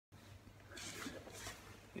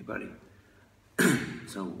Hey, buddy.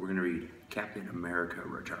 So we're going to read Captain America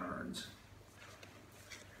Returns.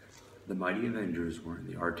 The mighty Avengers were in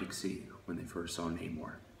the Arctic Sea when they first saw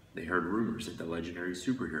Namor. They heard rumors that the legendary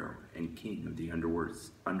superhero and king of the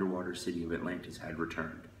underwater city of Atlantis had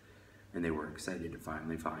returned, and they were excited to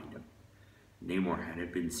finally find him. Namor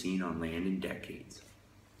hadn't been seen on land in decades.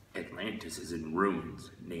 "Atlantis is in ruins,"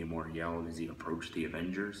 Namor yelled as he approached the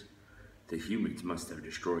Avengers. "The humans must have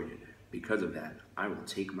destroyed it. Because of that, I will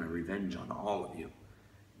take my revenge on all of you,"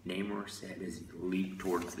 Namor said as he leaped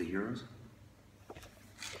towards the heroes.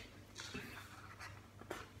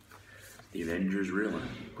 The Avengers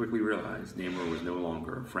quickly realized Namor was no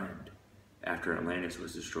longer a friend. After Atlantis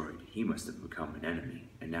was destroyed, he must have become an enemy,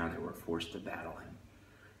 and now they were forced to battle him.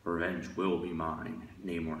 "Revenge will be mine,"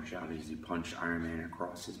 Namor shouted as he punched Iron Man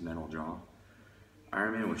across his metal jaw.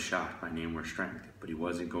 Iron Man was shocked by Namor's strength, but he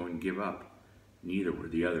wasn't going to give up. Neither were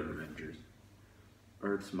the other Avengers.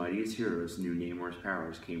 Earth's mightiest heroes knew Namor's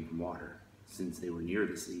powers came from water. Since they were near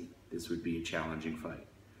the sea, this would be a challenging fight.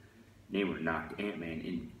 Namor knocked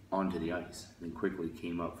Ant-Man onto the ice, then quickly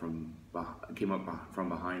came up from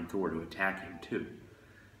behind Thor to attack him too.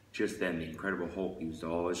 Just then, the Incredible Hulk used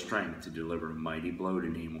all his strength to deliver a mighty blow to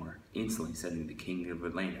Namor, instantly sending the King of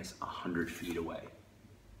Atlantis 100 feet away.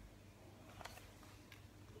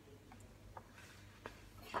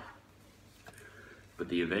 But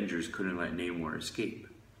the Avengers couldn't let Namor escape,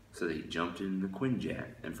 so they jumped in the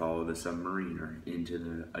Quinjet and followed the submariner into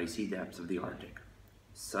the icy depths of the Arctic.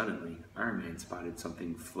 Suddenly, Iron Man spotted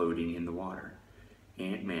something floating in the water.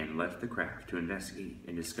 Ant-Man left the craft to investigate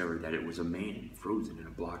and discovered that it was a man frozen in a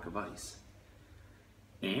block of ice.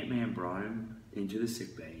 Ant-Man brought him into the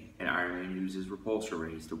sickbay, and Iron Man used his repulsor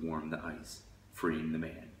rays to warm the ice, freeing the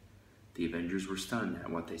man. The Avengers were stunned at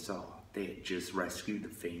what they saw. They had just rescued the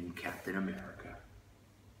famed Captain America.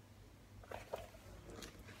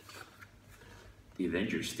 The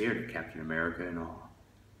Avengers stared at Captain America in awe.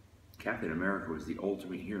 Captain America was the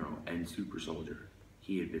ultimate hero and super soldier.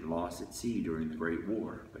 He had been lost at sea during the Great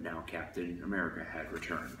War, but now Captain America had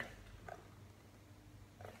returned.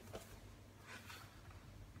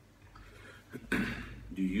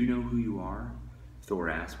 "Do you know who you are?" Thor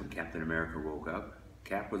asked when Captain America woke up.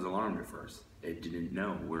 Cap was alarmed at first. It didn't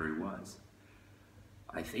know where he was.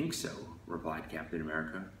 "I think so," replied Captain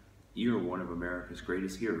America. "You're one of America's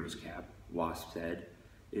greatest heroes, Cap," Wasp said.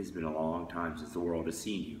 "It has been a long time since the world has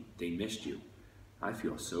seen you. They missed you." "I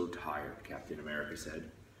feel so tired," Captain America said.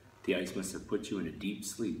 "The ice must have put you in a deep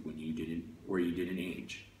sleep where you didn't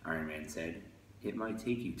age," Iron Man said. "It might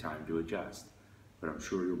take you time to adjust, but I'm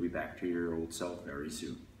sure you'll be back to your old self very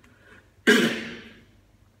soon."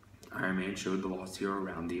 Iron Man showed the lost hero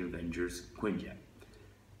around the Avengers Quinjet.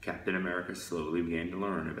 Captain America slowly began to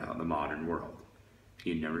learn about the modern world.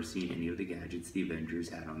 He had never seen any of the gadgets the Avengers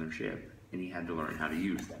had on their ship, and he had to learn how to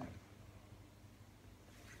use them.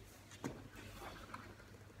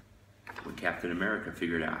 When Captain America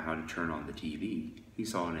figured out how to turn on the TV, he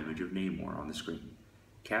saw an image of Namor on the screen.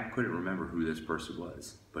 Cap couldn't remember who this person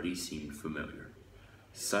was, but he seemed familiar.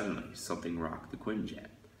 Suddenly, something rocked the Quinjet,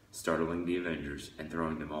 startling the Avengers and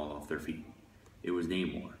throwing them all off their feet. It was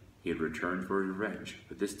Namor. He had returned for his revenge,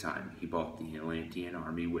 but this time he brought the Atlantean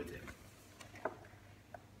army with him.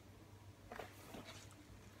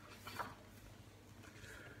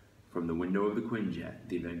 From the window of the Quinjet,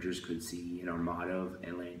 the Avengers could see an armada of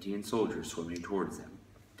Atlantean soldiers swimming towards them.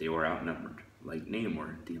 They were outnumbered. Like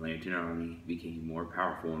Namor, the Atlantean army became more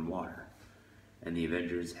powerful in water, and the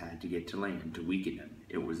Avengers had to get to land to weaken them.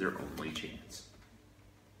 It was their only chance.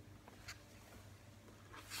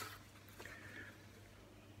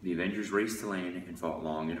 The Avengers raced to land and fought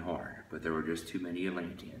long and hard, but there were just too many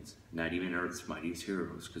Atlanteans. Not even Earth's mightiest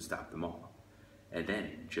heroes could stop them all. And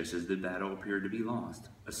then, just as the battle appeared to be lost,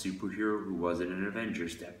 a superhero who wasn't an Avenger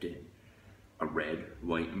stepped in. A red,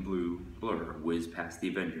 white, and blue blur whizzed past the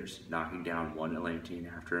Avengers, knocking down one Atlantean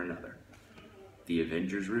after another. The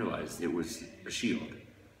Avengers realized it was a shield,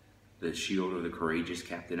 the shield of the courageous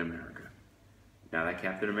Captain America. Now that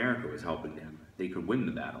Captain America was helping them, they could win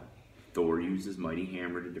the battle. Thor used his mighty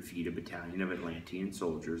hammer to defeat a battalion of Atlantean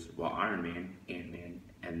soldiers, while Iron Man, Ant-Man,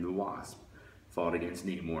 and the Wasp fought against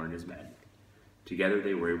Namor and his men. Together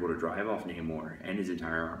they were able to drive off Namor and his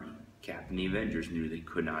entire army. Cap and the Avengers knew they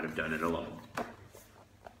could not have done it alone.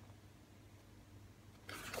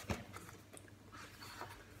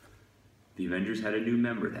 The Avengers had a new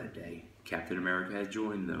member that day. Captain America had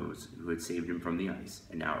joined those who had saved him from the ice,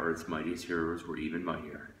 and now Earth's mightiest heroes were even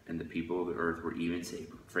mightier, and the people of the Earth were even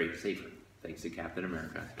safer, thanks to Captain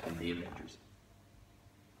America and the Avengers.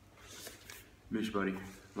 Miss you, buddy.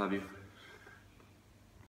 Love you.